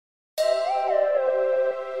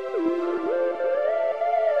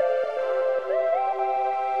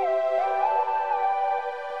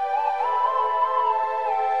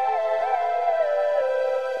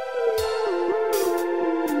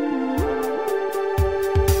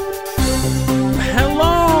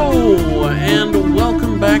and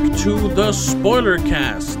welcome back to the Spoiler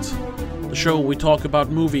Cast, the show where we talk about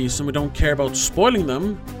movies and we don't care about spoiling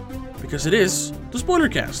them, because it is the Spoiler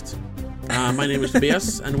Cast. My name is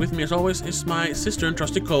Tobias, and with me as always is my sister and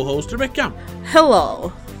trusty co-host, Rebecca.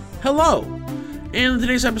 Hello. Hello. In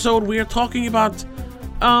today's episode, we are talking about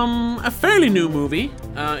a fairly new movie.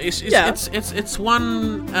 It's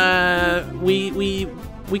one we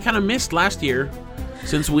kind of missed last year,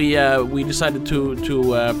 since we decided to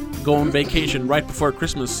go on vacation right before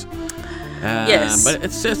Christmas. Yes, but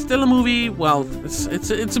it's still a movie. Well,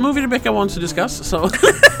 it's a movie Rebecca wants to discuss. So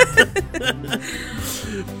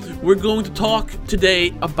we're going to talk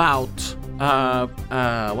today about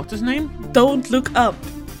what's his name? Don't Look Up.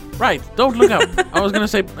 Right, Don't Look Up. I was gonna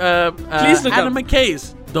say Please look Adam up.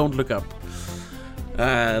 McKay's Don't Look Up.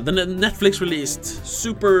 The Netflix released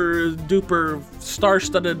super duper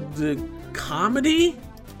star-studded comedy.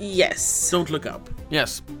 Yes. Don't Look Up.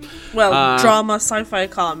 Yes. Well, drama, sci-fi,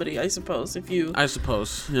 comedy, I suppose, if you I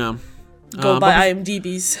suppose. Yeah. go by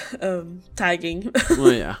IMDb's tagging.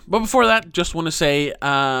 Well, yeah. But before that, just want to say,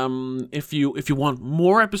 if you want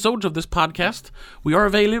more episodes of this podcast, we are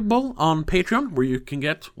available on Patreon, where you can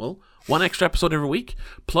get, well, one extra episode every week,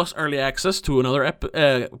 plus early access to another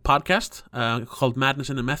podcast called Madness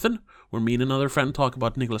in a Method, where me and another friend talk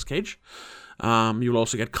about Nicolas Cage. You'll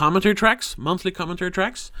also get commentary tracks, monthly commentary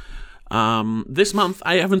tracks. This month,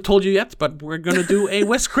 I haven't told you yet, but we're going to do a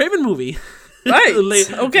Wes Craven movie. Right.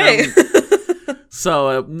 Okay.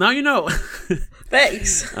 So now you know.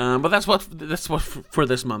 Thanks. But that's what for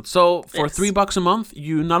this month. So for Yes. $3 a month,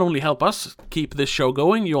 you not only help us keep this show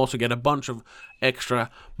going, you also get a bunch of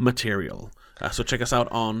extra material. So check us out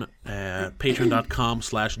on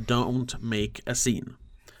patreon.com/don'tmakeascene.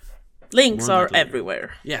 Links More are than later.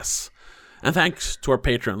 everywhere. Yes. And thanks to our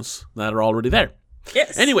patrons that are already there.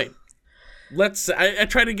 Yes. Anyway, I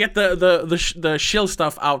try to get the shill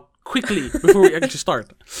stuff out quickly before we actually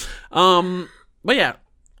start. But yeah,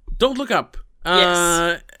 Don't Look Up.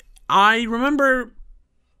 Yes. I remember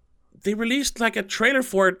they released like a trailer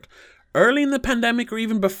for it early in the pandemic, or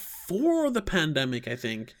even before the pandemic, I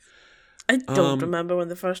think. I don't remember when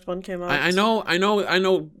the first one came out. I know.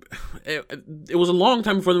 It was a long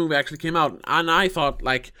time before the movie actually came out, and I thought,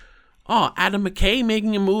 like, oh, Adam McKay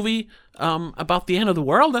making a movie about the end of the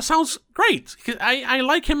world? That sounds great. I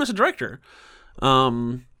like him as a director.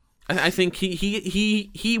 I think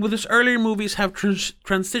he with his earlier movies have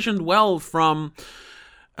transitioned well from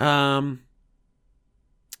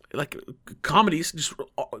like comedies, just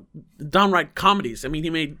downright comedies. I mean, he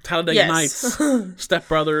made Talladega Nights, Step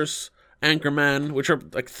Brothers, Anchorman, which are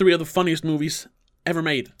like three of the funniest movies ever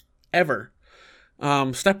made. Ever.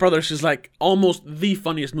 Step Brothers is like almost the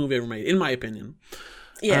funniest movie ever made, in my opinion.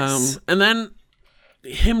 Yes. And then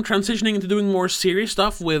him transitioning into doing more serious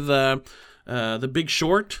stuff with The Big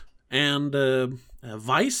Short and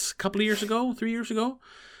Vice a couple of years ago, 3 years ago,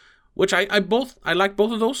 which I liked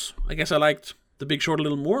both of those. I guess I liked The Big Short a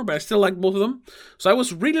little more, but I still like both of them. So I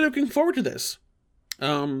was really looking forward to this.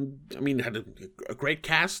 I mean, it had a great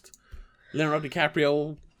cast: Leonardo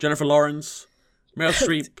DiCaprio, Jennifer Lawrence, Meryl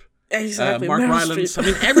Streep, Exactly. Mark Meryl Rylance. Streep. I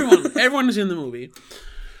mean, everyone is in the movie.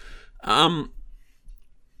 And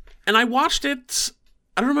I watched it.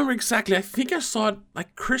 I don't remember exactly. I think I saw it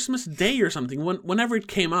like Christmas Day or something. Whenever it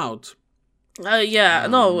came out.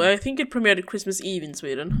 No, I think it premiered at Christmas Eve in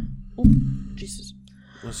Sweden. Oh, Jesus.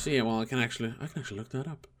 Let's see. Well, I can actually look that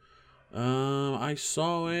up. I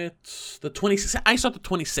saw it the 26th. I saw it the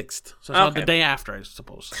 26th. So I saw it the day after, I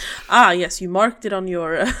suppose. Ah, yes, you marked it on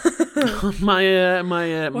your my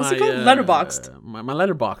what's it called? Letterboxd. My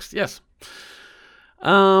Letterboxd, yes.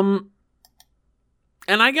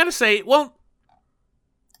 And I gotta say, well,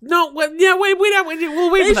 no, well, yeah, wait for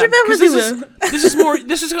that. 'Cause this is more.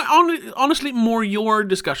 This is honestly more your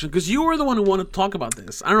discussion, because you were the one who wanted to talk about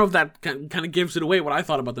this. I don't know if that kind of gives it away what I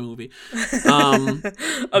thought about the movie.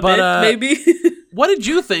 A bit, maybe. What did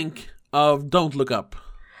you think of Don't Look Up?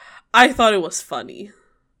 I thought it was funny.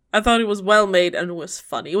 I thought it was well made and it was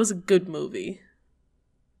funny. It was a good movie.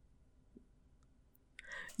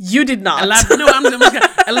 You did not. I'm just gonna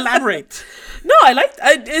elaborate. No, I liked.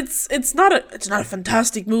 It's not a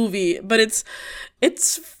fantastic movie, but it's.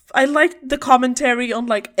 I liked the commentary on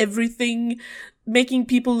like everything, making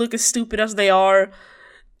people look as stupid as they are,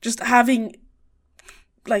 just having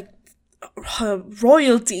like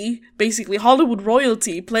royalty, basically Hollywood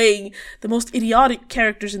royalty, playing the most idiotic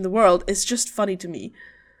characters in the world is just funny to me.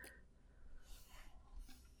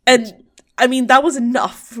 And I mean, that was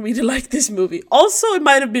enough for me to like this movie. Also, it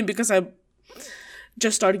might have been because I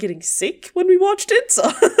just started getting sick when we watched it, so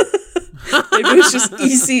maybe it was just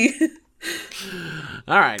easy.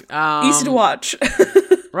 All right. Easy to watch.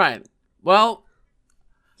 Right. Well,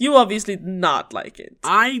 you obviously did not like it.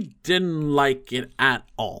 I didn't like it at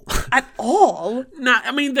all. At all? Nah,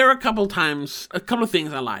 I mean, there are a couple of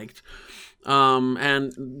things I liked.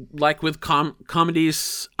 And like with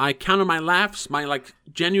comedies, I counted my laughs, my like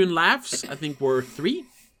genuine laughs, I think were 3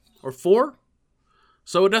 or 4.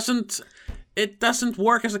 So it doesn't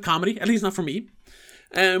work as a comedy, at least not for me.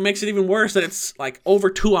 And it makes it even worse that it's like over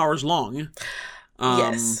 2 hours long.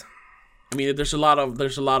 Yes. I mean, there's a lot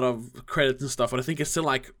of credits and stuff, but I think it's still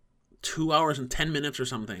like 2 hours and 10 minutes or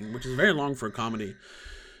something, which is very long for a comedy.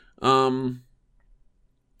 But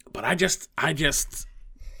I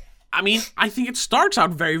mean, I think it starts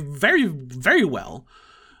out very, very, very well.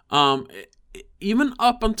 Even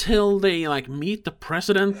up until they like meet the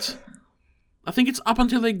president. I think it's up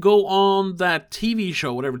until they go on that TV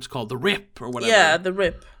show, whatever it's called, The Rip or whatever. Yeah, The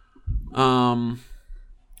Rip.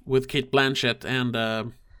 With Cate Blanchett and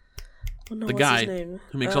the guy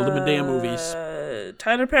who makes all the Medea movies.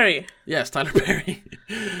 Tyler Perry. Yes, Tyler Perry.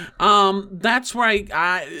 That's where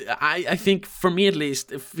I think, for me at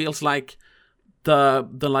least, it feels like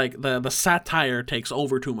the satire takes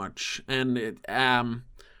over too much, and it, I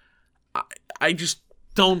just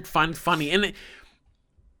don't find it funny, and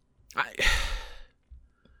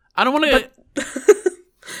I don't want to.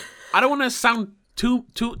 I don't want to sound too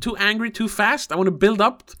angry too fast. I want to build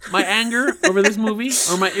up my anger over this movie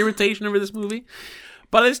or my irritation over this movie.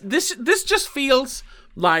 But this just feels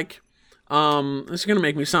like this is gonna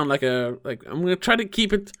make me sound like I'm gonna try to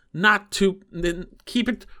keep it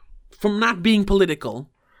from not being political.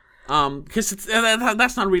 Because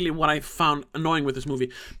that's not really what I found annoying with this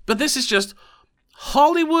movie. But this is just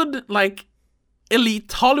Hollywood, like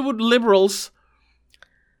elite Hollywood liberals,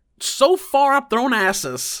 so far up their own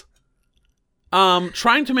asses,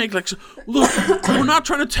 trying to make like, look, we're not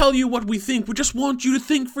trying to tell you what we think. We just want you to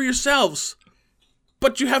think for yourselves.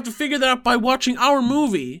 But you have to figure that out by watching our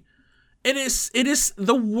movie. It is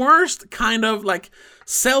the worst kind of like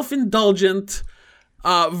self-indulgent,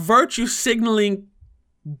 virtue signaling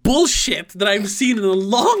bullshit that I've seen in a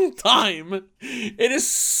long time. It is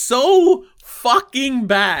so fucking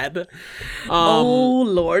bad. Oh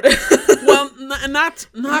Lord. Well, not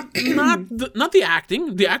the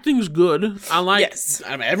acting. The acting is good. I like. Yes.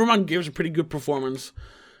 I mean, everyone gives a pretty good performance,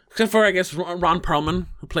 except for I guess Ron Perlman,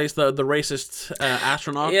 who plays the racist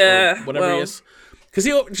astronaut, or whatever he is, because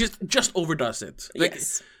he just overdoes it. Like,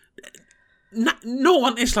 yes. No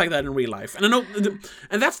one is like that in real life, and I know,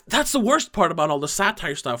 and that's the worst part about all the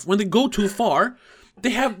satire stuff. When they go too far, they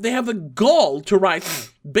have the gall to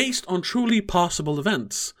write based on truly possible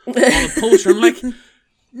events on a poster. I'm like,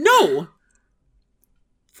 no.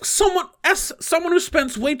 Someone who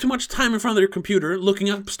spends way too much time in front of their computer looking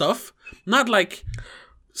up stuff, not like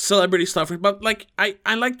celebrity stuff, but like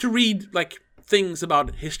I like to read like things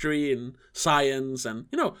about history and science and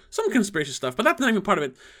some conspiracy stuff, but that's not even part of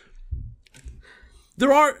it.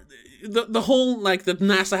 There are the whole like that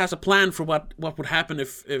NASA has a plan for what would happen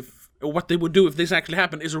if or what they would do if this actually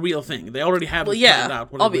happened is a real thing. They already have planned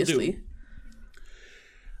out what obviously. It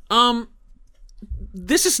would do.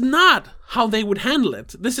 This is not how they would handle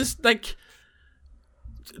it. This is like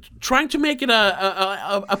trying to make it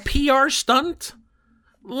a PR stunt.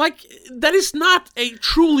 Like, that is not a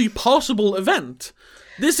truly possible event.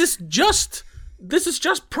 This is just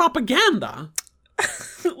propaganda.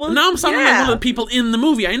 Well, now I'm sounding like one of the people in the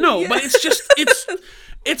movie, I know, but it's just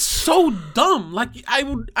it's so dumb. Like, I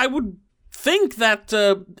would think that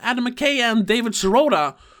Adam McKay and David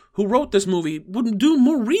Sirota, who wrote this movie, wouldn't do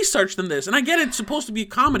more research than this. And I get it's supposed to be a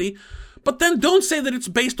comedy, but then don't say that it's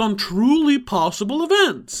based on truly possible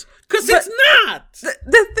events, because it's not.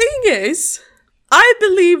 The thing is, I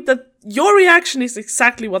believe that your reaction is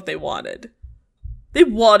exactly what they wanted. They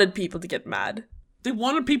wanted people to get mad. They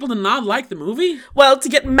wanted people to not like the movie? Well, to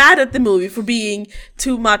get mad at the movie for being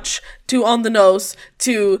too much, too on the nose,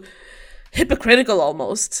 too hypocritical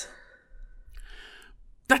almost.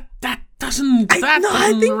 That doesn't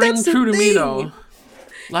ring true to me though.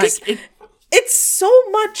 Like it's so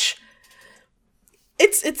much.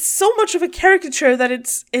 It's so much of a caricature that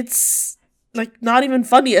it's like not even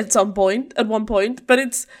funny at one point, but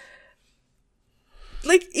it's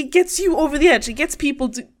like it gets you over the edge. It gets people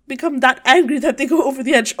to become that angry that they go over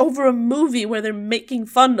the edge over a movie where they're making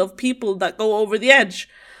fun of people that go over the edge.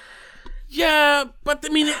 Yeah, but I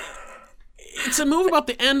mean, it's a movie about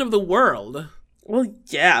the end of the world. Well,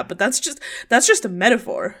 yeah, but that's just a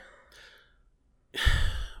metaphor.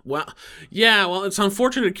 Well, yeah, well, it's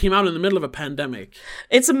unfortunate it came out in the middle of a pandemic.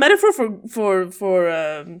 It's a metaphor for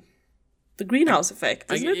the the greenhouse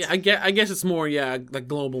effect, isn't it? I guess it's more, like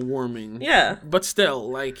global warming. Yeah. But still,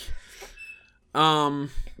 like, I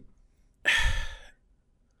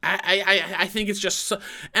think it's just so,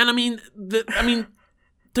 and I mean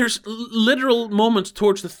there's literal moments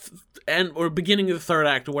towards the end or beginning of the third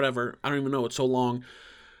act or whatever. I don't even know, it's so long.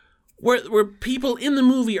 Where people in the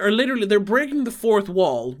movie are literally, they're breaking the fourth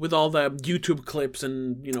wall with all the YouTube clips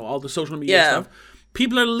and, you know, all the social media stuff.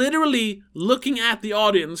 People are literally looking at the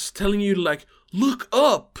audience, telling you to, like, look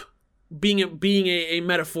up, being a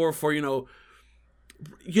metaphor for, you know,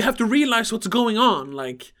 you have to realize what's going on,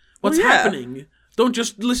 like, what's happening. Don't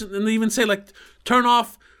just listen, and they even say, like, turn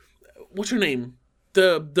off, what's her name?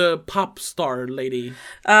 The pop star lady.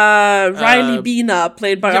 Riley Bina,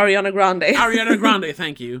 played by Ariana Grande. Ariana Grande,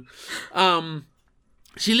 thank you.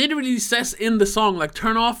 She literally says in the song, like,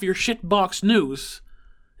 turn off your shitbox news.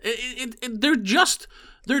 They're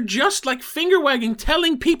just like finger wagging,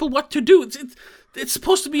 telling people what to do. It's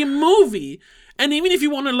supposed to be a movie, and even if you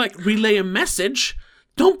want to like relay a message,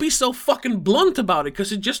 don't be so fucking blunt about it,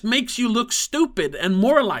 because it just makes you look stupid and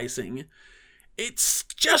moralizing. It's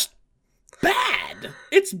just bad.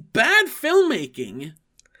 It's bad filmmaking.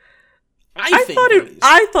 I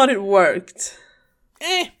thought it worked.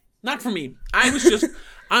 Not for me. I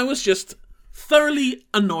was just thoroughly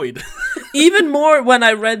annoyed. Even more when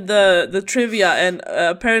I read the trivia, and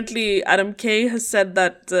apparently Adam Kay has said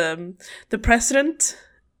that the president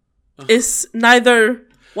is neither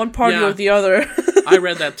one party or the other. I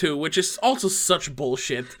read that too, which is also such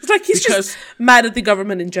bullshit. It's like he's just mad at the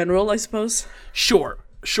government in general, I suppose. Sure,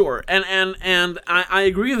 and I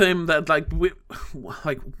agree with him that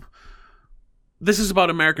this is about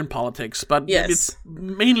American politics, but it's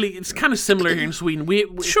kind of similar here in Sweden. We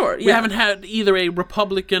haven't had either a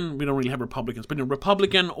Republican, we don't really have Republicans, but a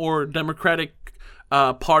Republican or Democratic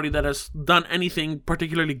party that has done anything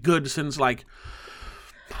particularly good since, like,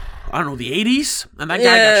 I don't know, the 80s? And that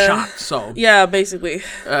guy got shot, so. Yeah, basically.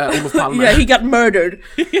 Olof Palme. Yeah, he got murdered.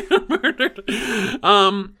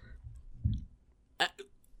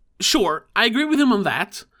 Sure, I agree with him on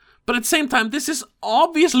that. But at the same time, this is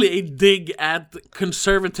obviously a dig at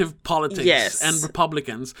conservative politics and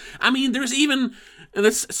Republicans. I mean, there's even, and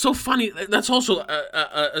that's so funny. That's also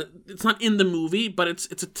it's not in the movie, but it's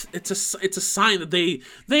a sign that they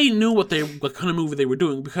knew what kind of movie they were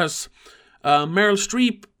doing, because Meryl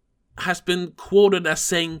Streep has been quoted as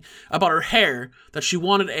saying about her hair that she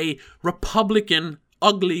wanted a Republican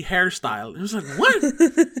ugly hairstyle. And it was like, what?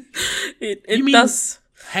 it does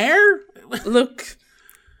hair look.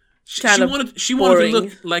 She wanted to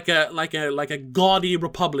look like a gaudy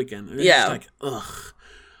Republican. And it's just like, ugh.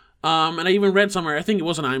 And I even read somewhere, I think it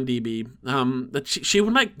was on IMDb, that she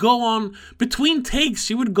would like go on between takes.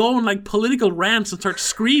 She would go on like political rants and start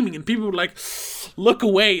screaming, and people would like look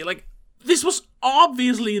away. Like, this was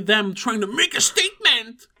obviously them trying to make a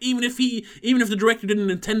statement, even if the director didn't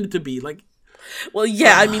intend it to be. Like, well,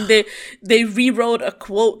 yeah, I mean they rewrote a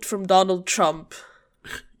quote from Donald Trump.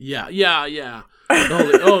 Yeah.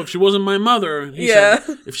 If she wasn't my mother, he said,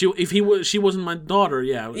 she wasn't my daughter,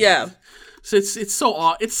 So it's so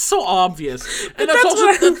obvious, and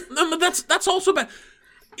that's also bad.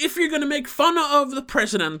 If you're gonna make fun of the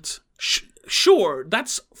president, sure,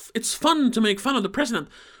 it's fun to make fun of the president,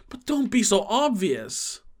 but don't be so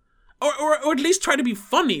obvious, or at least try to be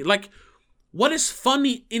funny. Like, what is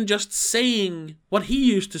funny in just saying what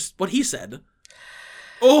he said?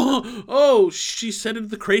 Oh, she said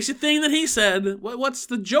the crazy thing that he said. What's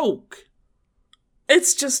the joke?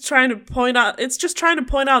 It's just trying to point out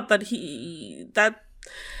that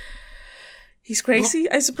he's crazy,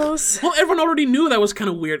 I suppose. Well, everyone already knew that was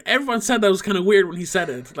kind of weird. Everyone said that was kind of weird when he said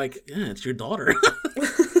it. Like, yeah, it's your daughter.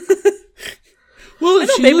 Well,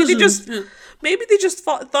 maybe they just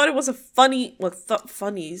thought it was a funny. Well,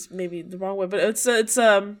 funny is maybe the wrong word, but it's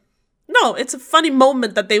a funny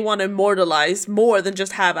moment that they want to immortalize more than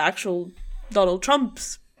just have actual Donald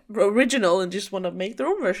Trump's original and just want to make their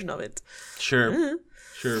own version of it. Sure.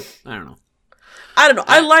 Sure. I don't know.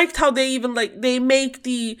 I liked how they even they make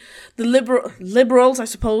the liberals, I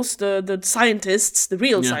suppose, the scientists, the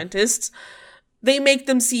real scientists, they make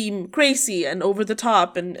them seem crazy and over the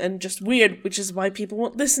top and just weird, which is why people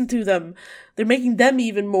won't listen to them. They're making them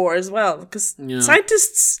even more as well, because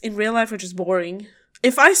scientists in real life are just boring.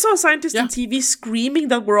 If I saw scientists on TV screaming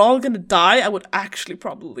that we're all gonna die, I would actually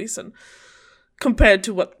probably listen. Compared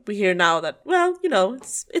to what we hear now, that, well, you know,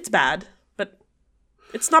 it's bad, but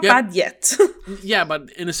it's not bad yet. Yeah, but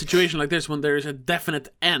in a situation like this, when there is a definite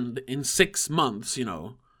end in 6 months, you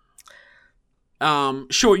know,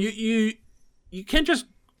 sure, you can't just,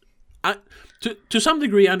 to some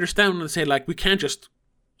degree, I understand when they say, like, we can't just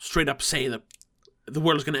straight up say that the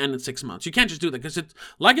world is going to end in 6 months. You can't just do that because it's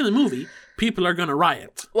like in the movie, people are going to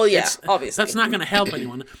riot. Well, yeah, obviously. That's not going to help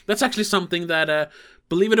anyone. That's actually something that,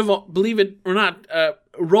 believe it or not,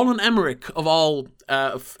 Roland Emmerich of all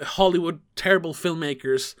Hollywood terrible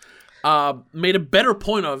filmmakers made a better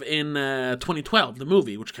point of in 2012, the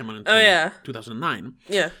movie, which came out in 2009.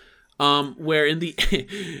 Yeah. Where in the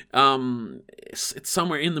it's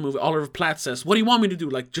somewhere in the movie, Oliver Platt says, "What do you want me to do?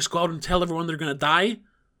 Like, just go out and tell everyone they're going to die?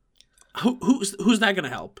 Who's that going to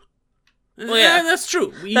help?" Well, yeah, that's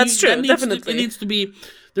true. That's true. Definitely,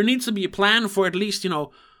 there needs to be a plan for at least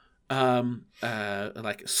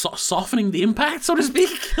like softening the impact, so to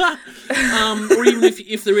speak, or even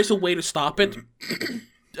if there is a way to stop it,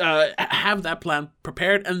 have that plan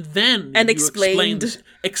prepared and then explain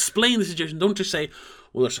the situation. Don't just say,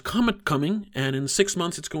 "Well, there's a comet coming, and in 6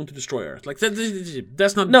 months it's going to destroy Earth." Like that's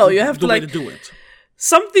not you have the to way to do it.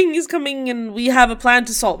 Something is coming, and we have a plan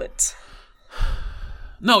to solve it.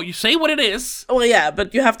 No, you say what it is. Well, yeah,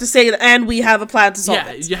 but you have to say it, and we have a plan to solve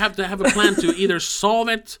it. Yeah, you have to have a plan to either solve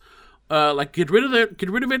it, like get rid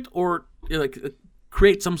of it, or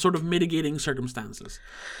create some sort of mitigating circumstances.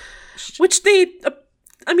 Which they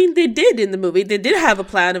did in the movie. They did have a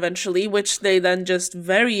plan eventually, which they then just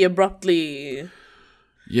very abruptly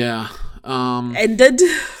ended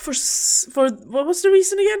for what was the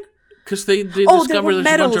reason again? Because they discovered there's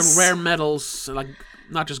a bunch of rare metals, like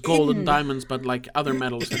not just gold and diamonds, but like other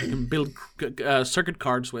metals that you can build circuit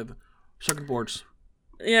cards with, circuit boards.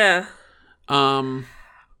 Yeah.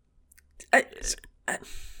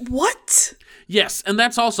 What? Yes, and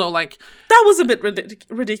that's also like that was a bit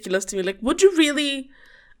ridiculous to me. Like, would you really,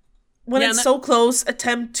 when it's so close,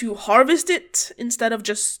 attempt to harvest it instead of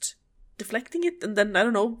just deflecting it and then, I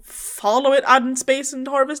don't know, follow it out in space and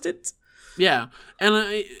harvest it? Yeah,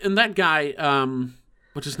 and that guy,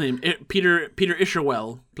 what's his name? Peter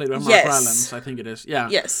Isherwell, played by Mark Rylance, I think it is. Yeah.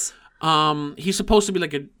 Yes. He's supposed to be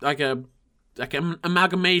like an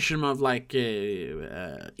amalgamation of like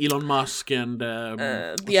Elon Musk and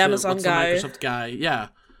the Amazon guy, the Microsoft guy. Yeah.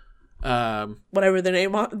 Whatever their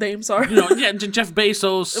names are. Jeff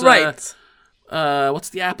Bezos. Right. What's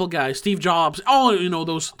the Apple guy? Steve Jobs. Oh,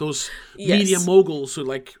 those media moguls who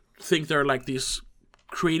like think they're like these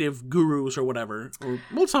creative gurus or whatever. Or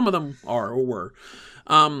some of them are or were.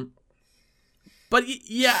 But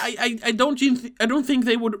yeah, I don't think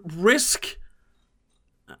they would risk.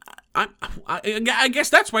 I guess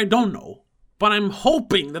that's why I don't know. But I'm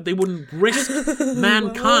hoping that they wouldn't risk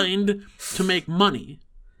mankind to make money,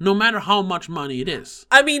 no matter how much money it is.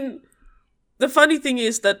 I mean, the funny thing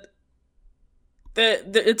is that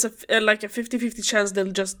it's like a 50-50 chance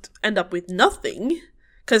they'll just end up with nothing.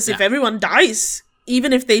 Because if everyone dies,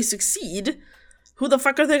 even if they succeed, who the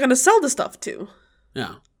fuck are they going to sell the stuff to?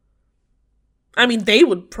 Yeah. I mean, they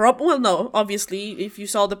would obviously, if you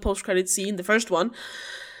saw the post-credit scene, the first one,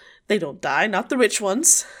 they don't die, not the rich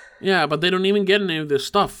ones. Yeah, but they don't even get any of this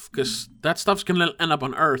stuff, because that stuff's going to end up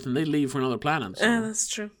on Earth, and they leave for another planet. So. That's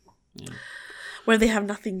true. Yeah. Where they have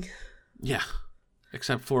nothing. Yeah.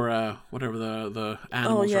 Except for whatever the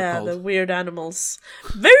animals are called. Oh, yeah, the weird animals.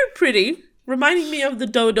 Very pretty. Reminding me of the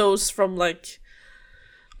dodos from, like...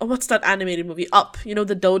 Oh, what's that animated movie? Up. You know,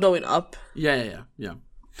 the dodo in Up. Yeah.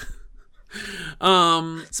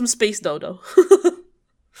 Some space dodo.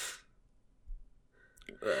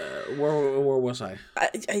 Where was I?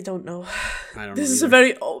 I don't know. I don't know. This is a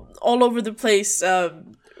very all over the place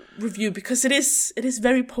review because it is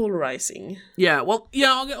very polarizing. Yeah. Well.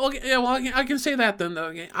 Yeah. Okay. Well, I can say that then.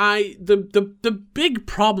 Okay. The big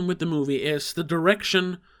problem with the movie is the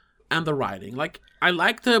direction and the writing. Like, I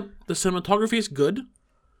like the cinematography is good.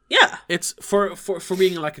 Yeah. It's for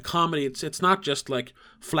being like a comedy. It's not just like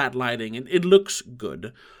flat lighting. It looks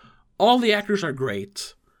good. All the actors are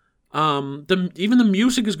great. Even the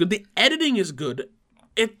music is good. The editing is good.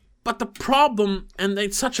 But the problem, and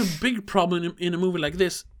it's such a big problem in a movie like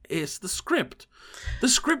this, is the script. The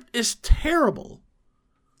script is terrible.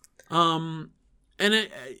 And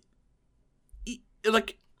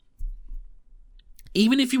like,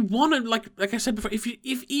 even if you want to, like I said before,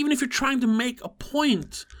 even if you're trying to make a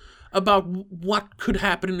point about what could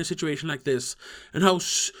happen in a situation like this, and how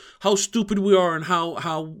stupid we are, and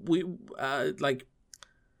how we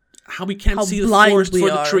how we can't see the forest for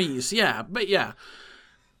the trees. Yeah, but yeah.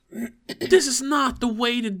 This is not the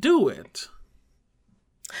way to do it.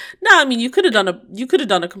 No, I mean, you could have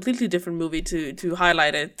done a completely different movie to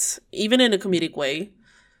highlight it, even in a comedic way.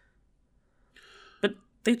 But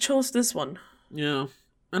they chose this one. Yeah.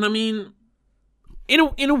 And I mean,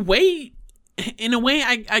 in a way,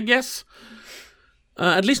 I guess,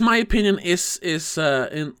 at least my opinion is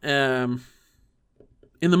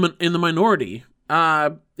in the minority.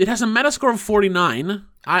 It has a Metascore of 49.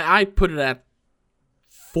 I put it at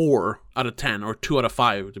 4 out of 10 or 2 out of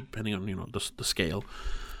 5, depending on the scale.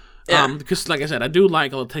 Yeah. Because, like I said, I do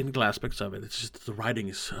like all the technical aspects of it. It's just the writing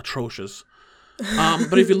is atrocious.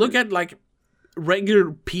 But if you look at like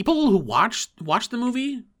regular people who watched the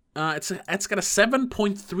movie, it's got a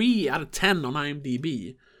 7.3 out of 10 on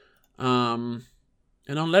IMDb, and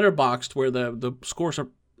on Letterboxd, where the scores are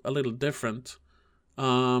a little different,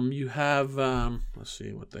 you have let's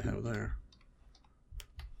see what they have there.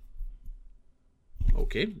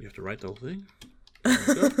 Okay, you have to write the whole thing.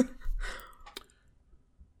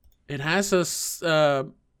 It has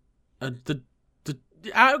okay,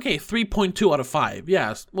 3.2 out of 5.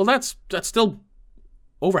 Yes, well that's still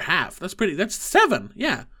over half. That's 7.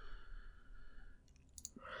 Yeah,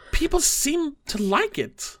 people seem to like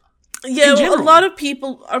it. Yeah, well, a lot of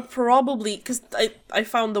people are probably, because I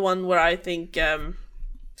found the one where I think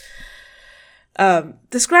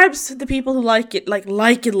describes the people who like it, like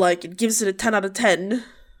it, gives it a 10 out of 10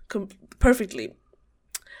 perfectly.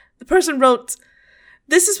 The person wrote,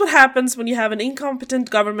 "This is what happens when you have an incompetent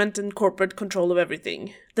government and corporate control of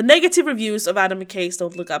everything. The negative reviews of Adam McKay's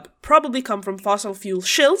Don't Look Up probably come from fossil fuel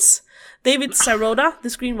shills. David Sirota, the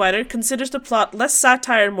screenwriter, considers the plot less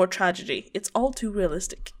satire and more tragedy. It's all too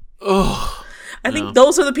realistic." Oh, I think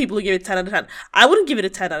those are the people who give it 10 out of 10. I wouldn't give it a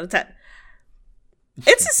 10 out of 10.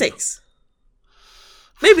 It's a 6.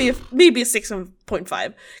 Maybe a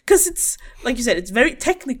 6.5. Because it's, like you said, it's very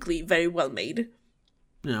technically very well made.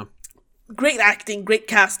 Yeah. Great acting, great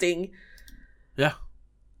casting. Yeah.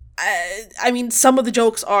 I mean, some of the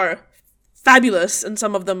jokes are fabulous, and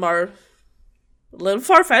some of them are a little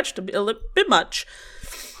far-fetched, a little bit much.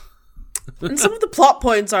 And some of the plot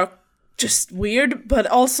points are just weird, but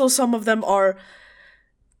also some of them are,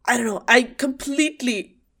 I don't know, I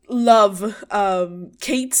completely love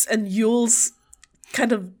Kate's and Yule's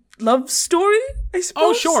kind of love story, I suppose.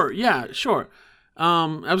 Oh, sure, yeah, sure.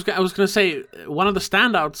 I was gonna say one of the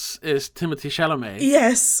standouts is Timothée Chalamet.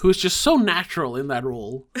 Yes, who's just so natural in that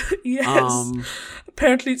role. Yes.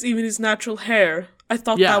 Apparently, it's even his natural hair. I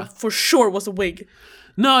thought that for sure was a wig.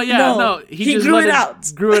 No. He just grew it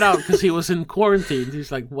out. Grew it out because he was in quarantine.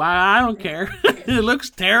 He's like, "Wow, I don't care. It looks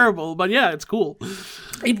terrible, but yeah, it's cool.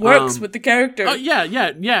 It works with the character." Oh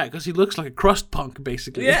yeah, because he looks like a crust punk,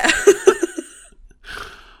 basically. Yeah.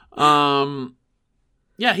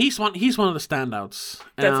 Yeah, he's one of the standouts.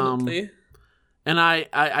 Definitely. And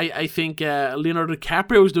I think Leonardo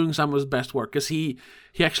DiCaprio is doing some of his best work, because he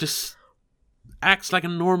actually acts like a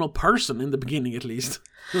normal person in the beginning, at least.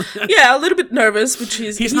 Yeah, a little bit nervous, which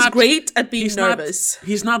he's not great at being nervous.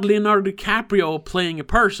 He's not Leonardo DiCaprio playing a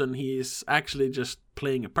person. He's actually just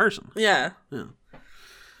playing a person. Yeah.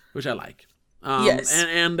 Which I like. Yes.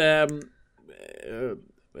 And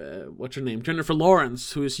what's her name? Jennifer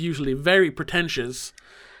Lawrence, who is usually very pretentious.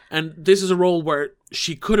 And this is a role where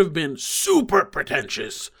she could have been super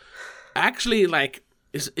pretentious. Actually, like,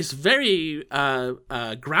 is very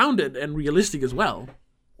grounded and realistic as well.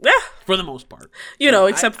 Yeah. For the most part.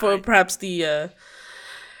 Except for perhaps the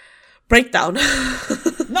breakdown.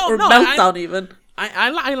 Or no, meltdown even.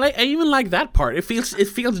 I even like that part. It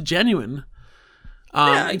feels genuine.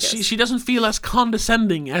 I guess. She doesn't feel as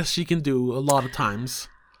condescending as she can do a lot of times.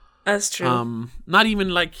 That's true. Not even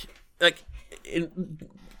like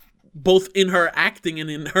both in her acting and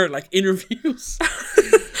in her like interviews.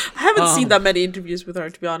 I haven't seen that many interviews with her,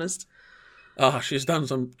 to be honest. Oh, she's done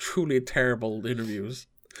some truly terrible interviews.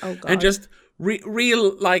 Oh god. And just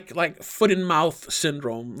real like foot in mouth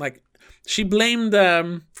syndrome. Like, she blamed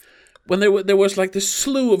when there was like this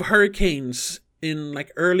slew of hurricanes in like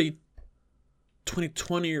early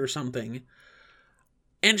 2020 or something.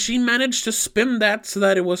 And she managed to spin that so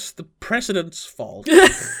that it was the president's fault.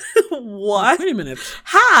 What? Wait a minute.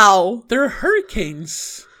 How? There are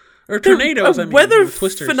hurricanes. Or tornadoes, weather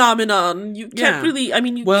twisters. Phenomenon. You can't really,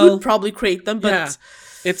 you could probably create them, but... Yeah.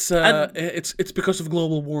 It's because of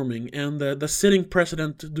global warming, and the sitting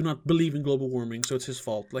president do not believe in global warming, so it's his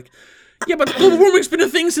fault. Like, yeah, but global warming's been a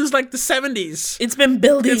thing since like the 70s. It's been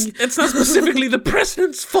building. It's not specifically the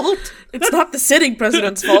president's fault. It's not the sitting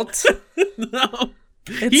president's fault. No.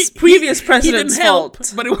 It's previous president's fault.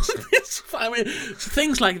 Help, but it wasn't his fault.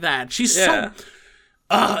 Things like that. She's so...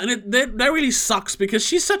 and that really sucks, because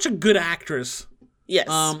she's such a good actress. Yes.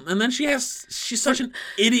 And then she's such an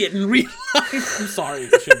idiot in real life. I'm sorry,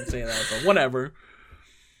 I shouldn't say that, but whatever.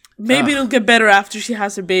 Maybe it'll get better after she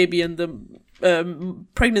has her baby and the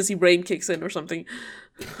pregnancy brain kicks in or something.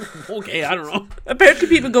 Okay, I don't know. Apparently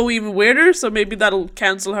people go even weirder, so maybe that'll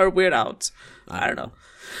cancel her weird out. I don't know.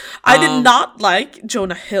 I did not like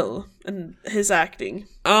Jonah Hill and his acting.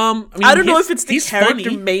 I mean, I don't know if it's the he's character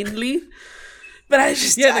funny. mainly, but I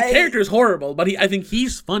just Yeah, the character is horrible, but I think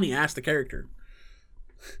he's funny as the character.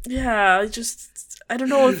 Yeah, I don't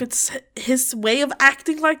know if it's his way of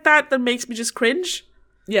acting like that makes me just cringe.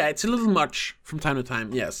 Yeah, it's a little much from time to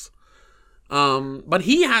time. Yes, but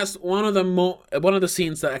he has one of the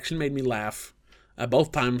scenes that actually made me laugh.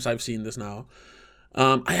 Both times I've seen this now.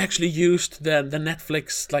 I actually used the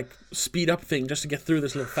Netflix like speed up thing just to get through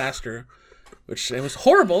this a little faster, which it was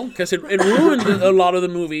horrible because it ruined a lot of the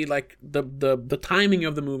movie, like the timing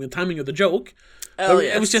of the movie, the timing of the joke.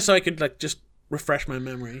 It was just so I could like just refresh my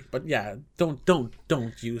memory. But yeah, don't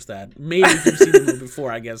use that. Maybe if you've seen the movie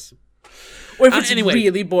before, I guess. Or if it's anyway,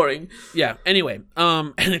 really boring. Yeah. Anyway,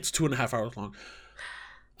 and it's 2.5 hours long.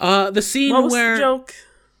 The scene What was where the joke?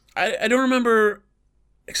 I don't remember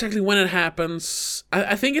exactly when it happens.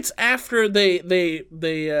 I think it's after they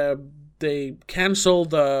cancel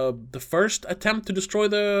the first attempt to destroy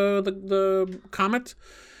the comet,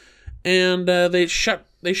 and they shut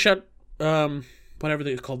whatever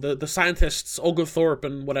they're called, the scientists, Oglethorpe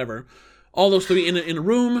and whatever, all those three in a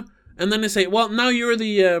room, and then they say, well, now you're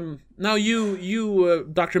the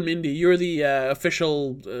Dr. Mindy, you're the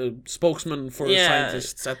official spokesman for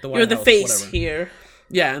scientists at the White House. You're the face whatever. here.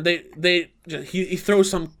 Yeah, and he throws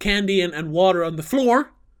some candy and water on the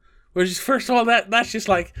floor, which is, first of all, that's just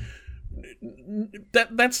like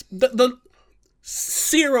that's the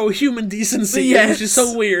zero human decency. Yes. Which is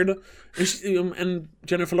so weird. And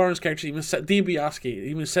Jennifer Lawrence's character even said, DiBiase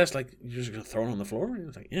even says, like, you're just gonna throw it on the floor? And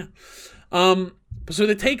it's like, yeah. So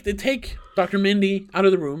they take Dr. Mindy out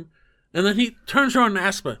of the room, and then he turns around and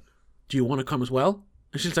asks her, do you want to come as well?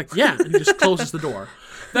 And she's like, yeah, and he just closes the door.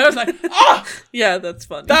 That was like, Yeah, that's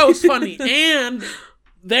funny. that was funny. And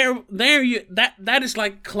that is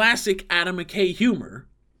like classic Adam McKay humor.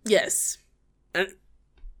 Yes. And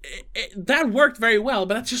that worked very well,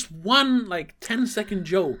 but that's just one like 10-second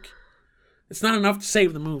joke. It's not enough to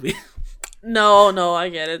save the movie. No, I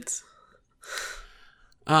get it.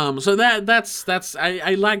 So that's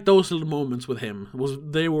I like those little moments with him.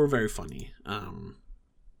 They were very funny.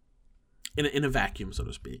 In a vacuum, so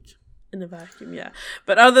to speak. In a vacuum, yeah.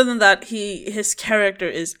 But other than that, his character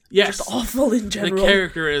is just awful in general. The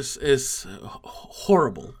character is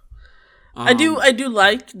horrible. I do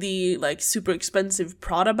like the like super expensive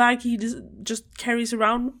Prada bag he just carries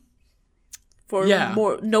around for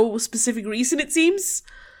no specific reason, it seems.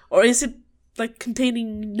 Or is it like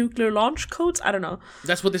containing nuclear launch codes? I don't know.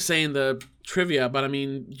 That's what they say in the trivia, but I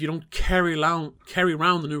mean, you don't carry around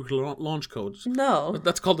the nuclear launch codes. No.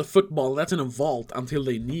 That's called a football. That's in a vault until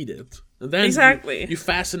they need it. And then exactly. you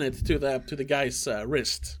fasten it to the guy's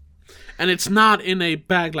wrist. And it's not in a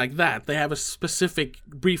bag like that. They have a specific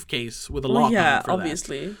briefcase with a lock on it for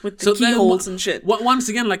obviously. that. With the keyholes and shit. Once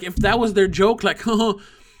again, like, if that was their joke, like,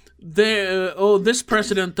 this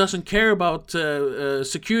president doesn't care about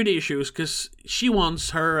security issues because she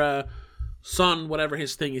wants her son, whatever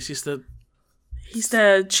his thing is, he's the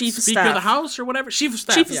chief of staff. Speaker of the House or whatever? Chief of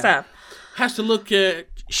staff. Chief of staff. Has to look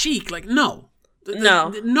chic. Like, no.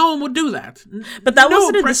 No. No one would do that. But that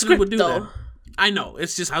wasn't in the president would script, do though. that. I know.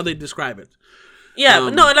 It's just how they describe it. Yeah,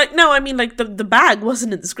 but I mean, like, the bag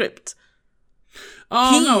wasn't in the script.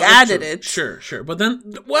 Oh, he added it. Sure. But then,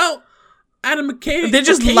 well, Adam McKay... They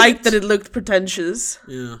just liked that it looked pretentious.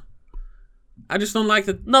 Yeah. I just don't like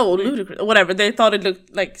that... No, ludicrous. Whatever. They thought it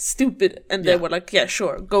looked, like, stupid, and they were like, yeah,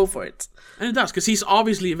 sure, go for it. And it does, because he's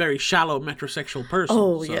obviously a very shallow metrosexual person.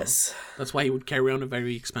 Oh, so yes. That's why he would carry around a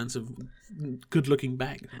very expensive, good-looking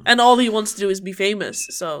bag. And all he wants to do is be famous,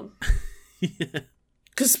 so... Yeah.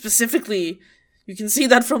 Because specifically, you can see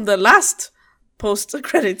that from the last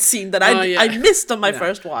post-credit scene that I missed on my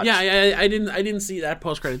first watch. Yeah, I didn't see that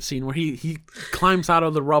post-credit scene where he climbs out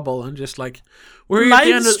of the rubble and just like... We're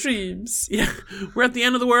live streams. Yeah, we're at the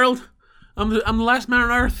end of the world. I'm the last man on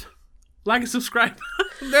Earth. Like and subscribe.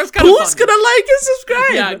 That's kind of Who's gonna like and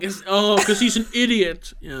subscribe? Yeah, because he's an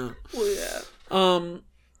idiot. Yeah. Well, yeah.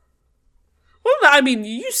 Well, I mean,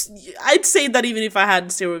 I'd say that even if I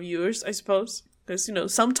had 0 viewers, I suppose. Because,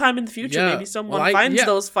 sometime in the future, maybe someone finds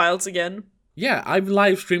those files again. Yeah, I've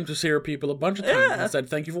live streamed to 0 people a bunch of times and said,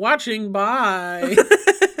 thank you for watching, bye.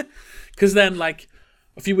 Because then, like,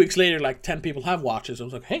 a few weeks later, like, 10 people have watched it. So I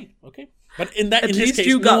was like, hey, okay. But in his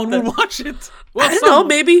case, no one would watch it. Well, I don't know,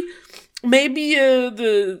 maybe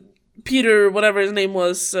the... Peter, whatever his name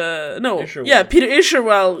was, Isherwell. Yeah, Peter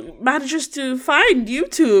Isherwell manages to find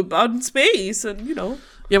YouTube out in space, and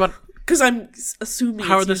Yeah, but because I'm assuming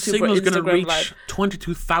how are the YouTube signals going to reach Live.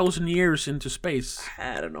 22,000 years into space?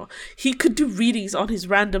 I don't know. He could do readings on his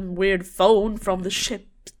random weird phone from the ship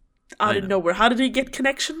out of nowhere. How did he get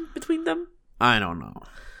connection between them? I don't know.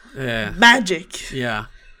 Yeah. Magic. Yeah.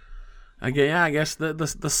 I guess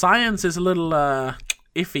the science is a little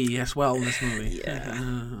iffy as well in this movie.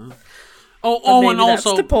 Yeah. And also that's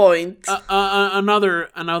the point. another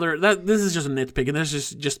that this is just a nitpick, and this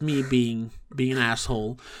is just me being an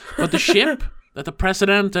asshole. But the ship that the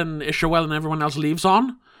president and Isherwell and everyone else leaves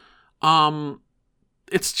on,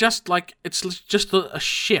 it's just a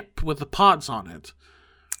ship with the pods on it.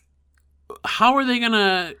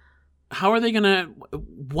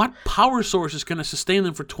 What power source is gonna sustain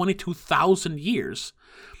them for 22,000 years?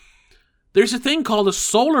 There's a thing called a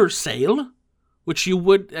solar sail, which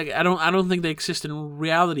I don't think they exist in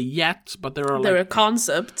reality yet, but they're a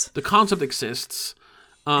concept. The concept exists,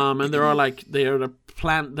 and they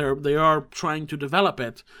are trying to develop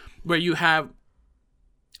it, where you have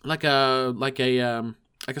like a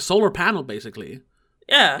solar panel basically.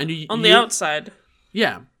 Yeah, and on the outside.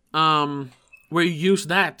 Yeah, where you use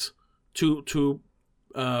that to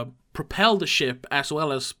propel the ship as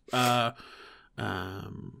well as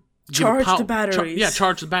charge the batteries.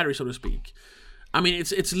 Charge the battery, so to speak. I mean,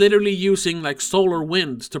 it's literally using like solar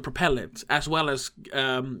wind to propel it, as well as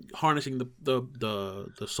harnessing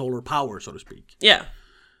the solar power, so to speak. Yeah.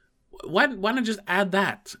 Why not just add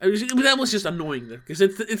that? That was just annoying, because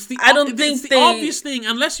it's the obvious thing.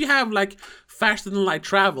 Unless you have like faster than light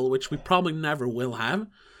travel, which we probably never will have.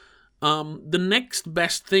 The next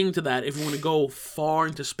best thing to that, if you want to go far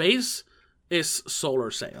into space, is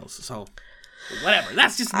solar sails. So. Whatever.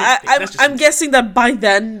 That's just. I'm guessing that by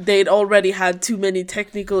then they'd already had too many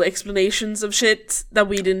technical explanations of shit that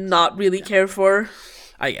we did not really care for.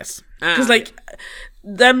 I guess because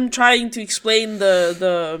them trying to explain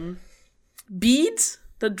the beads,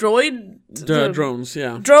 the drones,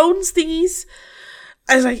 drones thingies.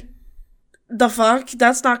 I was like, the fuck,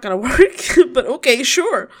 that's not gonna work. But okay,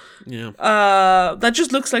 sure. Yeah. That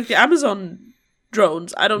just looks like the Amazon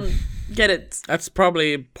drones. I don't. Get it? That's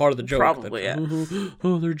probably part of the joke. Probably, yeah.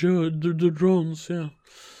 They're drones, yeah.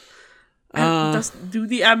 Do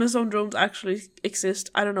the Amazon drones actually exist?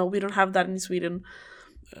 I don't know. We don't have that in Sweden.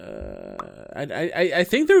 I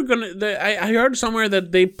think they're gonna. I heard somewhere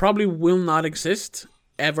that they probably will not exist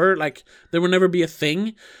ever. Like there will never be a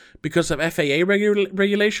thing because of FAA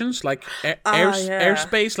regulations, like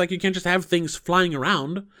airspace. Like you can't just have things flying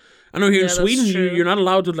around. I know here in Sweden, you're not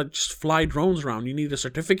allowed to like just fly drones around. You need a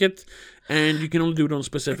certificate, and you can only do it on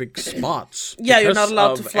specific spots. Yeah, you're not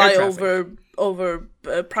allowed to fly over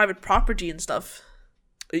private property and stuff.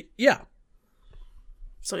 Yeah.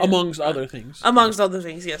 So amongst other things. Amongst other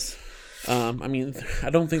things, yes. I mean, I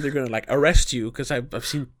don't think they're gonna like arrest you because I've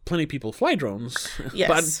seen plenty of people fly drones.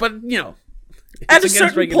 Yes, but you know, at a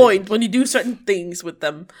certain point, when you do certain things with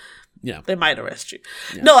them. Yeah, they might arrest you.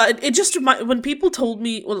 Yeah. No, it just when people told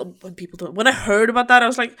me. Well, when I heard about that, I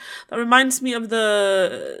was like, that reminds me of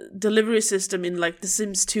the delivery system in like The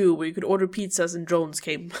Sims 2, where you could order pizzas and drones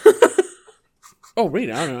came. Oh,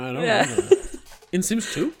 really? I don't know. In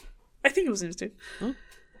Sims 2? I think it was Sims 2. Huh?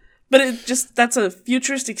 But that's a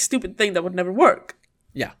futuristic, stupid thing that would never work.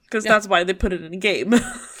 Yeah, because that's why they put it in a game.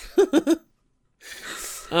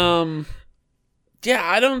 Yeah,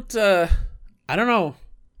 I don't know.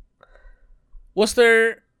 Was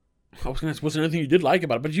there anything you did like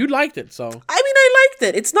about it? But you liked it, so. I mean, I liked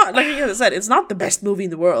it. It's not, like I said, it's not the best movie in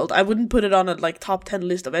the world. I wouldn't put it on a, like, top 10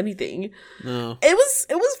 list of anything. No. It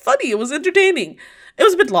was funny. It was entertaining. It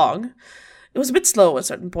was a bit long. It was a bit slow at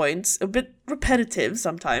certain points. A bit repetitive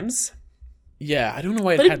sometimes. Yeah, I don't know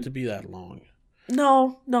why it had to be that long.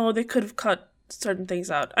 No, they could have cut certain things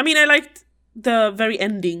out. I mean, I liked the very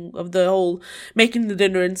ending of the whole making the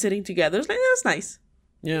dinner and sitting together. It was like, that's nice.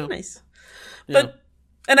 Yeah. Nice. But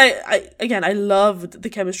and I loved the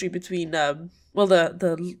chemistry between the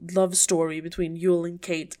love story between Yule and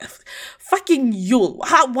Kate. Fucking Yule.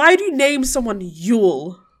 Why do you name someone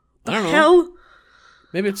Yule? I don't know. Hell?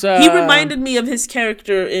 Maybe it's He reminded me of his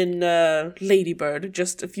character in Lady Bird,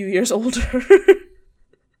 just a few years older.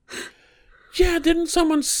 Yeah, didn't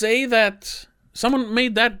someone say that? Someone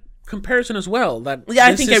made that comparison as well. That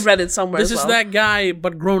I think I read it somewhere. This is that guy,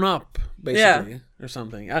 but grown up, basically. Yeah. Or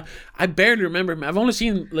something. I barely remember him. I've only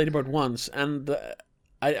seen Lady Bird once, and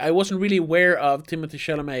I wasn't really aware of Timothée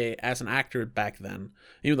Chalamet as an actor back then.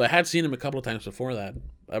 Even though I had seen him a couple of times before that,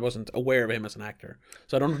 I wasn't aware of him as an actor,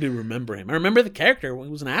 so I don't really remember him. I remember the character. He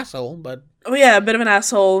was an asshole, but a bit of an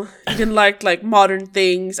asshole. He didn't like modern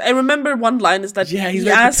things. I remember one line is that he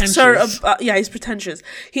asks her. He's pretentious.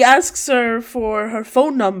 He asks her for her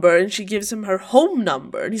phone number, and she gives him her home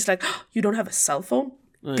number, and he's like, oh, "You don't have a cell phone?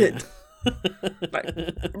 Good." Yeah.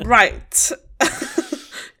 Right.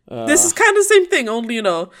 This is kind of the same thing, only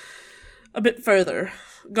a bit further.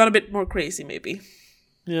 Got a bit more crazy, maybe.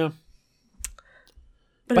 Yeah.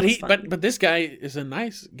 But, it was fun. But this guy is a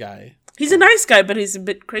nice guy. He's a nice guy, but he's a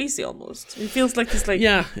bit crazy almost. He feels like he's like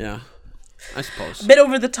Yeah, I suppose. a bit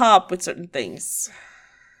over the top with certain things.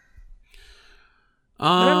 But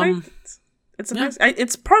I like it. It's a nice.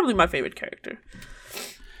 It's probably my favorite character.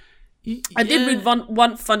 I did read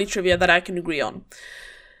one funny trivia that I can agree on.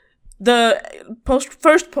 The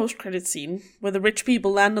first post-credit scene where the rich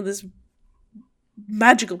people land on this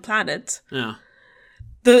magical planet. Yeah.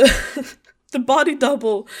 The body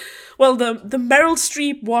double, well, the Meryl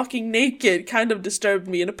Streep walking naked kind of disturbed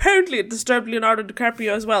me, and apparently it disturbed Leonardo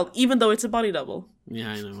DiCaprio as well, even though it's a body double.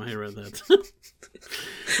 Yeah, I know. I read that.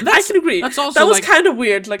 I can agree. That's also that was kind of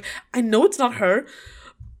weird. Like, I know it's not her,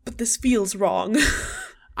 but this feels wrong.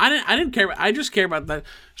 I didn't care. I just care about that.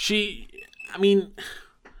 She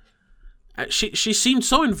seemed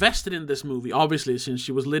so invested in this movie, obviously, since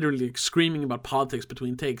she was literally like, screaming about politics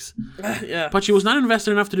between takes. Yeah. But she was not invested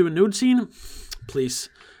enough to do a nude scene. Please.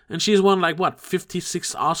 And she's won,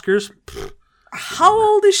 56 Oscars? How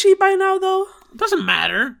old is she by now, though? Doesn't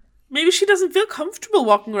matter. Maybe she doesn't feel comfortable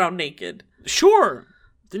walking around naked. Sure.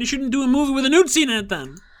 Then you shouldn't do a movie with a nude scene in it,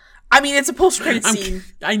 then. I mean, it's a post-credit scene.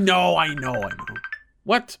 I know.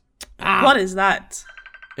 What? What is that?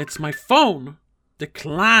 It's my phone.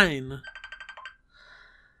 Decline.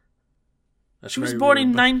 That's She was very born rude,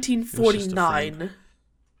 in but 1949.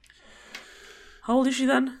 How old is she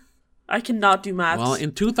then? I cannot do maths. Well,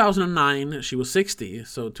 in 2009, she was 60.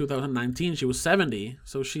 So 2019, she was 70.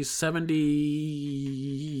 So she's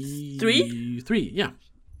 73? 3, yeah.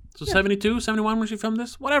 So 72, 71 when she filmed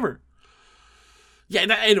this? Whatever. Yeah,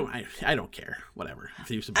 I don't care. Whatever.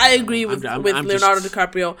 I agree with Leonardo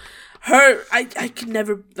DiCaprio. Her, I could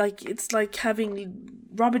never, it's like having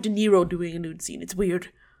Robert De Niro doing a nude scene. It's weird.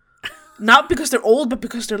 Not because they're old, but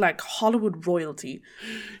because they're like Hollywood royalty.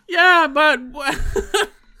 Yeah, but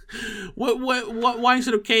why is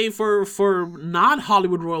it okay for not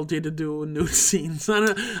Hollywood royalty to do nude scenes?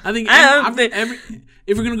 I think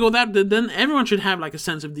if we're gonna go that, then everyone should have a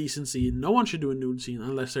sense of decency. No one should do a nude scene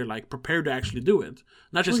unless they're prepared to actually do it.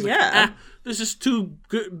 Not just this is too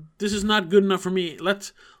good. This is not good enough for me.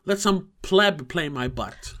 Let some pleb play my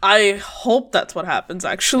butt. I hope that's what happens.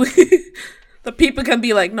 Actually, the people can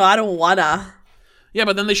be like, no, I don't wanna. Yeah,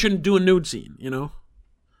 but then they shouldn't do a nude scene.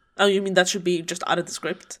 Oh, you mean that should be just out of the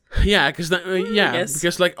script? Yeah, because I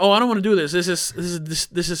don't want to do this. This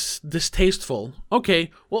is distasteful.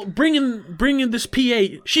 Okay, well, bring in this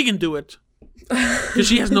PA. She can do it because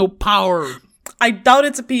she has no power. I doubt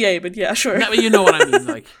it's a PA, but yeah, sure. No, you know what I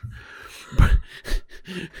mean,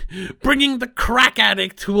 bringing the crack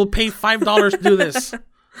addict who will pay $5 to do this.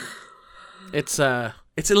 It's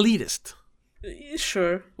elitist.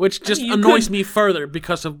 Sure. Which just annoys me further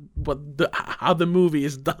because of how the movie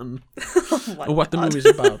is done. Or what the movie's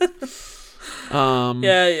about.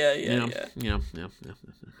 Yeah.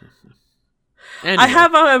 Anyway. I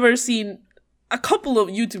have, however, seen a couple of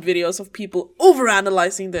YouTube videos of people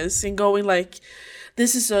overanalyzing this and going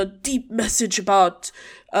this is a deep message about,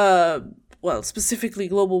 specifically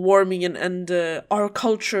global warming and our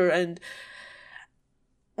culture and,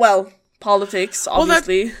 politics,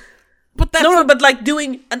 obviously. But that's but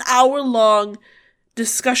doing an hour-long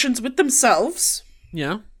discussions with themselves.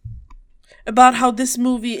 Yeah. About how this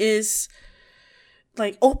movie is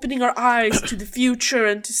opening our eyes to the future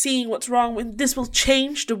and to seeing what's wrong with this will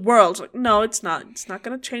change the world. No, it's not. It's not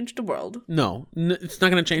going to change the world. No, it's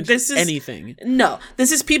not going to change anything. No,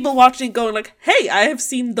 this is people watching going hey, I have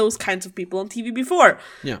seen those kinds of people on TV before.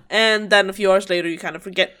 Yeah. And then a few hours later, you kind of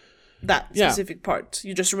forget that specific part.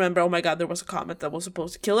 You just remember, oh my god, there was a comet that was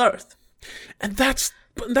supposed to kill Earth. And that's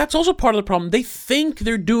also part of the problem. They think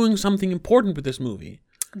they're doing something important with this movie.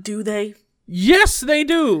 Do they? Yes, they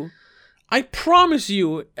do. I promise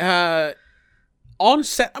you, on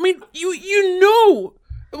set. I mean, you know.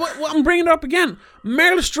 I'm bringing it up again.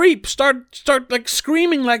 Meryl Streep start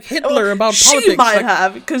screaming like Hitler about politics. She might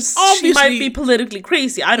have, because she might be politically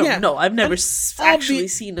crazy. I don't know. I've never actually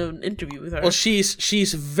seen an interview with her. Well,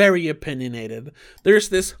 she's very opinionated. There's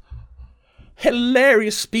this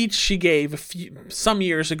hilarious speech she gave some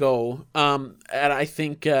years ago, and I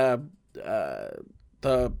think I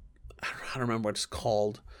don't remember what it's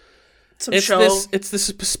called. It's this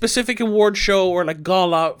specific award show or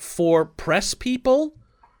gala for press people.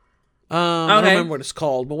 I don't remember what it's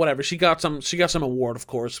called, but whatever. She got some award, of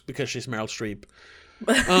course, because she's Meryl Streep.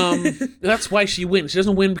 That's why she wins. She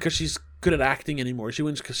doesn't win because she's good at acting anymore. She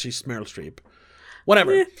wins because she's Meryl Streep.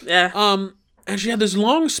 Whatever. Yeah. And she had this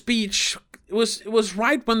long speech. It was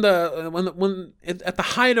right when at the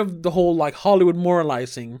height of the whole Hollywood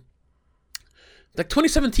moralizing. like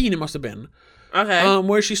 2017 it must have been. Okay.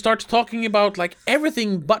 Where she starts talking about like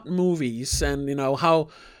everything but movies, and how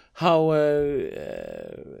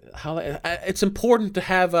it's important to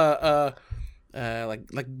have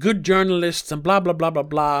like good journalists and blah blah blah blah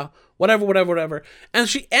blah, whatever, and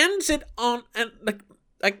she ends it on and like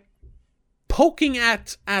poking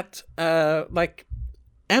at like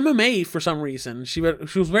MMA for some reason. She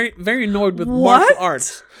was very very annoyed with martial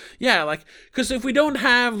arts. Yeah, like because if we don't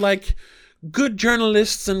have like good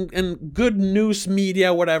journalists and good news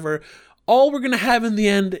media, whatever, all we're gonna have in the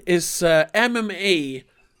end is MMA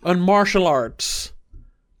and martial arts,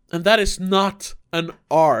 and that is not an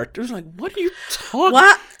art. It was like, what are you talking?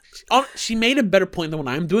 What? She made a better point than what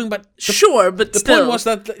I'm doing, but but the still. point was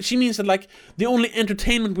that she means that like the only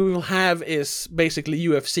entertainment we will have is basically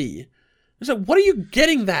UFC. It's like, what are you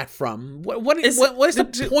getting that from? What is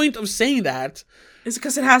the point of saying that? Is it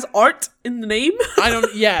because it has art in the name? I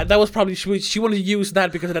don't. Yeah, that was probably she wanted to use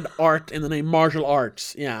that because it had art in the name, martial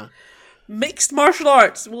arts. Yeah, mixed martial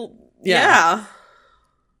arts. Well, yeah.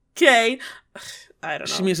 Okay. I don't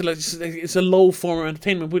know. She means like it's a low form of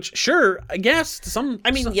entertainment, which sure, I guess to some.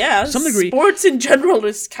 I mean, yeah, some degree. Sports in general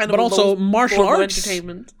is kind of but a also low martial form arts. of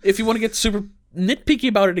entertainment. If you want to get super nitpicky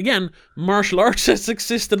about it again, martial arts has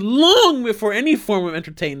existed long before any form of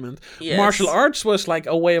entertainment. Yes. Martial arts was like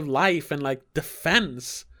a way of life and like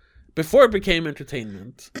defense before it became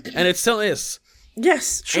entertainment, and it still is.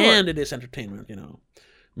 Yes, sure. And it is entertainment.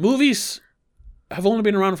 Movies have only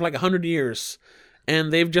been around for like 100 years,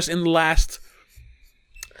 and they've just in the last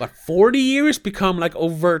 40 years become like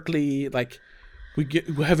overtly like we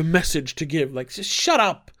have a message to give. Like, just shut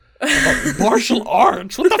up about martial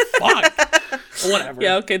arts. What the fuck? Whatever.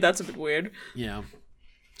 Yeah, okay, that's a bit weird. Yeah.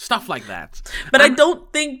 Stuff like that. But I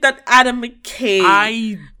don't think that Adam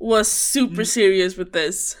McKay was super serious with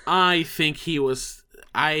this. I think he was.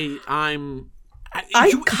 I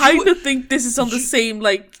kind of think this is on the same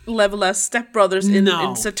like level as Step Brothers in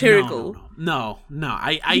satirical. No.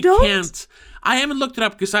 I can't. I haven't looked it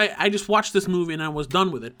up because I just watched this movie and I was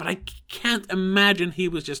done with it. But I can't imagine he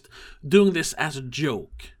was just doing this as a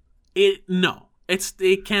joke. It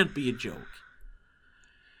can't be a joke.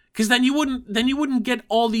 Because then you wouldn't get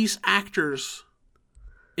all these actors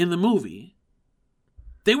in the movie.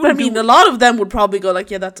 They would. I mean, a lot of them would probably go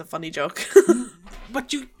like, "Yeah, that's a funny joke."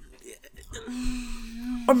 But you.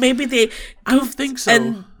 Or maybe they. I don't think so.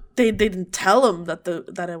 And they didn't tell him that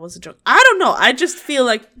it was a joke. I don't know. I just feel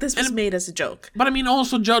like this was made as a joke. But I mean,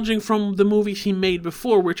 also judging from the movies he made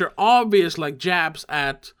before, which are obvious like jabs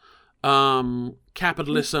at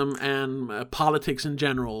capitalism and politics in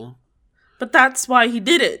general. But that's why he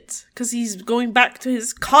did it, because he's going back to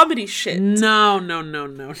his comedy shit. No. We'll No,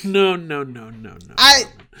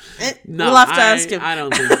 have to ask him. I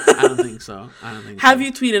don't think so. Have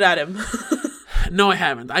you tweeted at him? No, I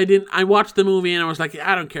haven't. I didn't. I watched the movie and I was like,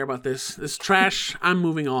 I don't care about this. This trash. I'm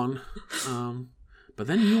moving on. But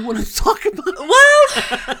then you want to talk about.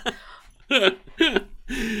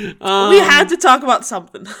 Well, we had to talk about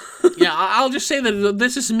something. Yeah, I'll just say that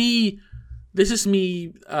this is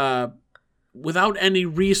me. Without any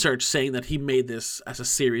research saying that he made this as a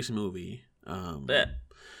serious movie. Yeah.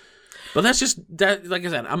 But that's just that. Like I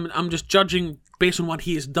said, I'm just judging based on what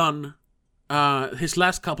he has done, his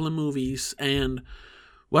last couple of movies, and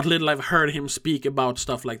what little I've heard him speak about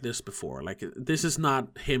stuff like this before. Like, this is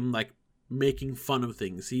not him like making fun of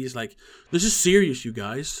things. He's like, this is serious, you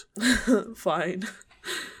guys. Fine.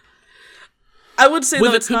 I would say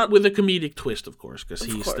with though, it's not with a comedic twist, of course, because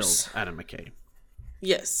he's still Adam McKay.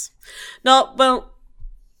 Yes. No, well,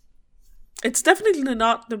 it's definitely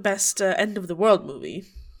not the best end of the world movie.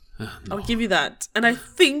 No. I'll give you that. And I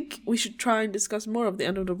think we should try and discuss more of the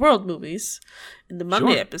end of the world movies in the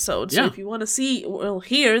Monday episode. So if you want to see or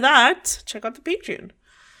hear that, check out the Patreon.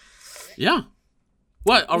 Yeah.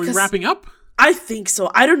 What? Are we wrapping up? I think so.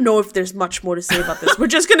 I don't know if there's much more to say about this. We're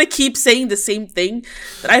just going to keep saying the same thing.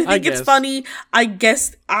 That I think it's funny. I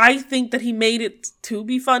think that he made it to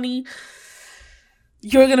be funny.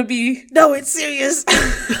 You're going to be, no, it's serious.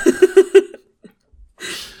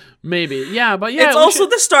 Maybe. Yeah, but yeah. It's also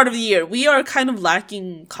the start of the year. We are kind of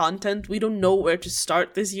lacking content. We don't know where to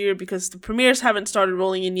start this year because the premieres haven't started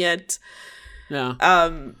rolling in yet. Yeah.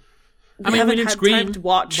 We haven't had time to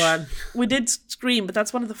watch. But... We did Scream, but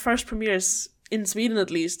that's one of the first premieres in Sweden, at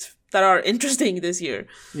least, that are interesting this year.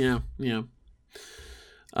 Yeah.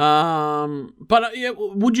 But yeah,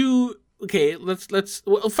 would you? Okay, let's.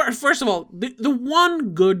 Well, first of all, the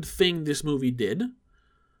one good thing this movie did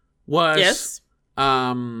was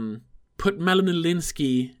put Melanie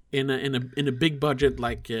Linsky in a big budget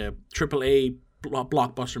like AAA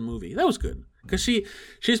blockbuster movie. That was good. because she's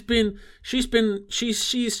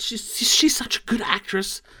such a good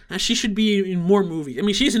actress, and she should be in more movies. I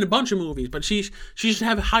mean, she's in a bunch of movies, but she should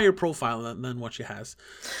have a higher profile than what she has.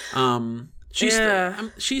 She's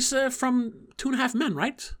from 2.5 Men,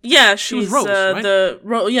 right? Yeah, She was she's Rose,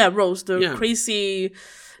 right? Rose, the crazy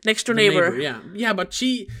next door neighbor. Yeah, but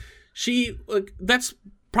she that's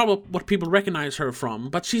probably what people recognize her from.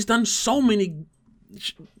 But she's done so many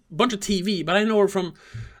bunch of TV. But I know her from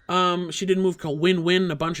she did a movie called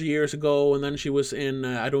Win-Win a bunch of years ago, and then she was in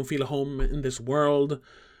I Don't Feel at Home in This World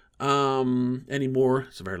anymore.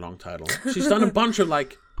 It's a very long title. She's done a bunch of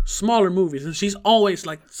like smaller movies, and she's always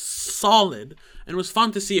like solid. And it was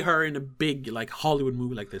fun to see her in a big like Hollywood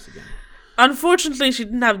movie like this again. Unfortunately, she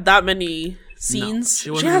didn't have that many scenes.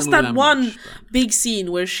 No, she has that one much, big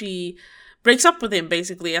scene where she breaks up with him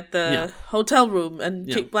basically at the hotel room, and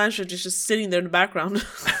Cate Blanchett is just sitting there in the background.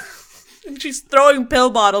 And she's throwing pill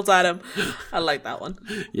bottles at him. I like that one.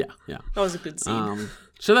 Yeah. That was a good scene.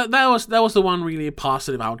 So that was the one really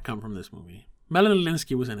positive outcome from this movie. Melanie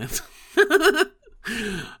Lynskey was in it.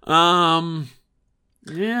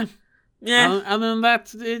 Yeah. Other than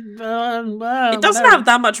that, it doesn't have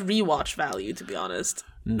that much rewatch value, to be honest.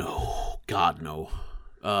 No, God no.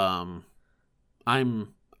 I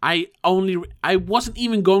wasn't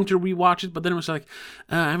even going to rewatch it, but then it was like,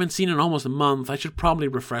 I haven't seen it in almost a month. I should probably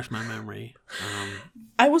refresh my memory.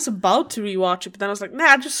 I was about to rewatch it, but then I was like,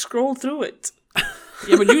 nah, just scroll through it.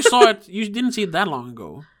 Yeah, but you saw it. You didn't see it that long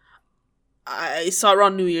ago. I saw it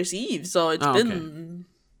on New Year's Eve, so it's been,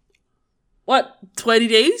 20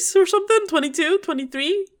 days or something? 22,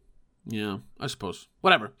 23? Yeah, I suppose.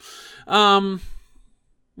 Whatever.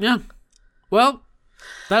 Yeah. Well,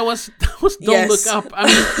 that was Don't Look Up.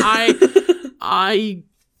 I mean,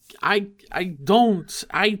 I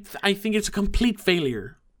think it's a complete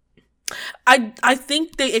failure. I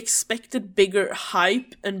think they expected bigger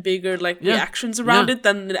hype and bigger reactions around it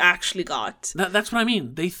than it actually got. That's what I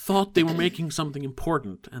mean. They thought they were making something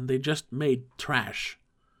important, and they just made trash.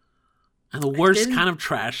 And the worst kind of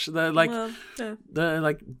trash,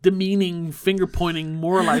 the demeaning, finger pointing,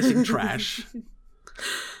 moralizing trash.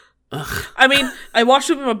 Ugh. I mean, I watched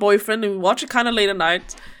it with my boyfriend, and we watched it kind of late at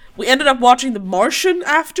night. We ended up watching The Martian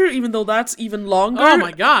after, even though that's even longer. Oh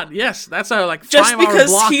my god, yes, that's a 5 hour block. Just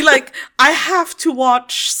because he I have to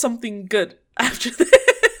watch something good after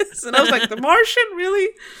this, and I was like, The Martian, really?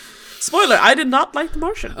 Spoiler: I did not like The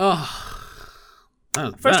Martian. Oh,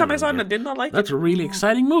 first time I saw it, I did not like it. That's a really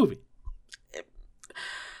exciting movie.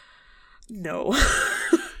 No.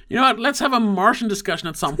 You know what? Let's have a Martian discussion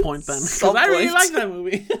at some point then, because I really like that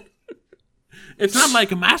movie. It's not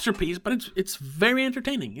like a masterpiece, but it's very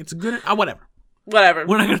entertaining. It's good. Whatever.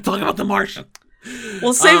 We're not going to talk about The Martian.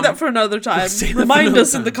 We'll save that for another time. Remind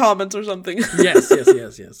us in the comments or something. Yes.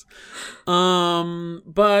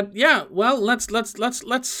 But yeah, well, let's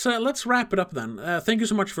wrap it up then. Thank you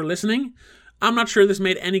so much for listening. I'm not sure this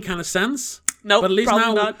made any kind of sense. Nope, but at least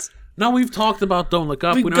probably not. Now we've talked about Don't Look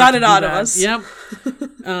Up. We got it out of us. Yep.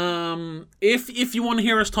 If you want to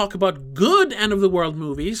hear us talk about good end of the world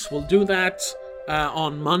movies, we'll do that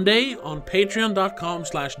on Monday on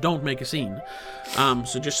patreon.com/don'tmakeascene.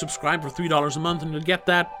 So just subscribe for $3 a month and you'll get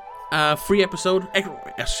that free episode,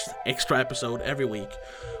 extra episode every week.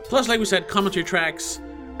 Plus, like we said, commentary tracks,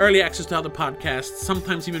 early access to other podcasts,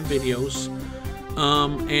 sometimes even videos.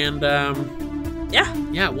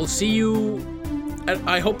 Yeah, we'll see you.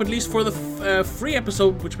 I hope at least for the free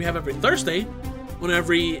episode, which we have every Thursday, on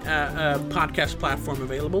every podcast platform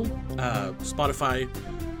available. Spotify,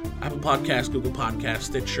 Apple Podcasts, Google Podcasts,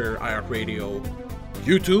 Stitcher, iHeartRadio,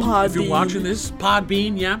 YouTube, Podbean. If you're watching this,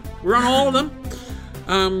 Podbean, yeah. We're on all of them.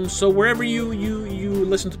 So wherever you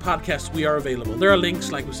listen to podcasts, we are available. There are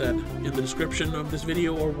links, like we said, in the description of this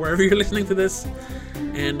video or wherever you're listening to this.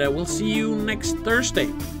 And we'll see you next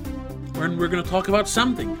Thursday. And we're going to talk about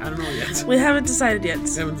something. I don't know yet. We haven't decided yet.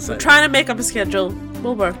 We're trying to make up a schedule.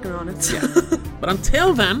 We're working on it. Yeah. But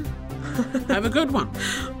until then, have a good one.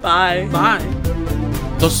 Bye. Bye.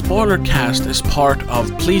 The Spoiler Cast is part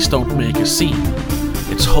of Please Don't Make a Scene.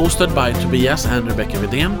 It's hosted by Tobias and Rebecca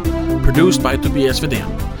Widén. Produced by Tobias Widén.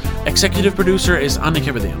 Executive producer is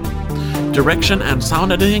Annika Widén. Direction and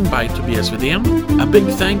sound editing by Tobias Widén. A big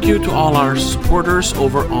thank you to all our supporters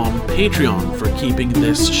over on Patreon for keeping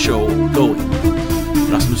this show going.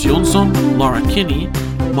 Rasmus Jonsson, Laura Kinney,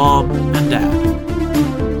 Mom and Dad.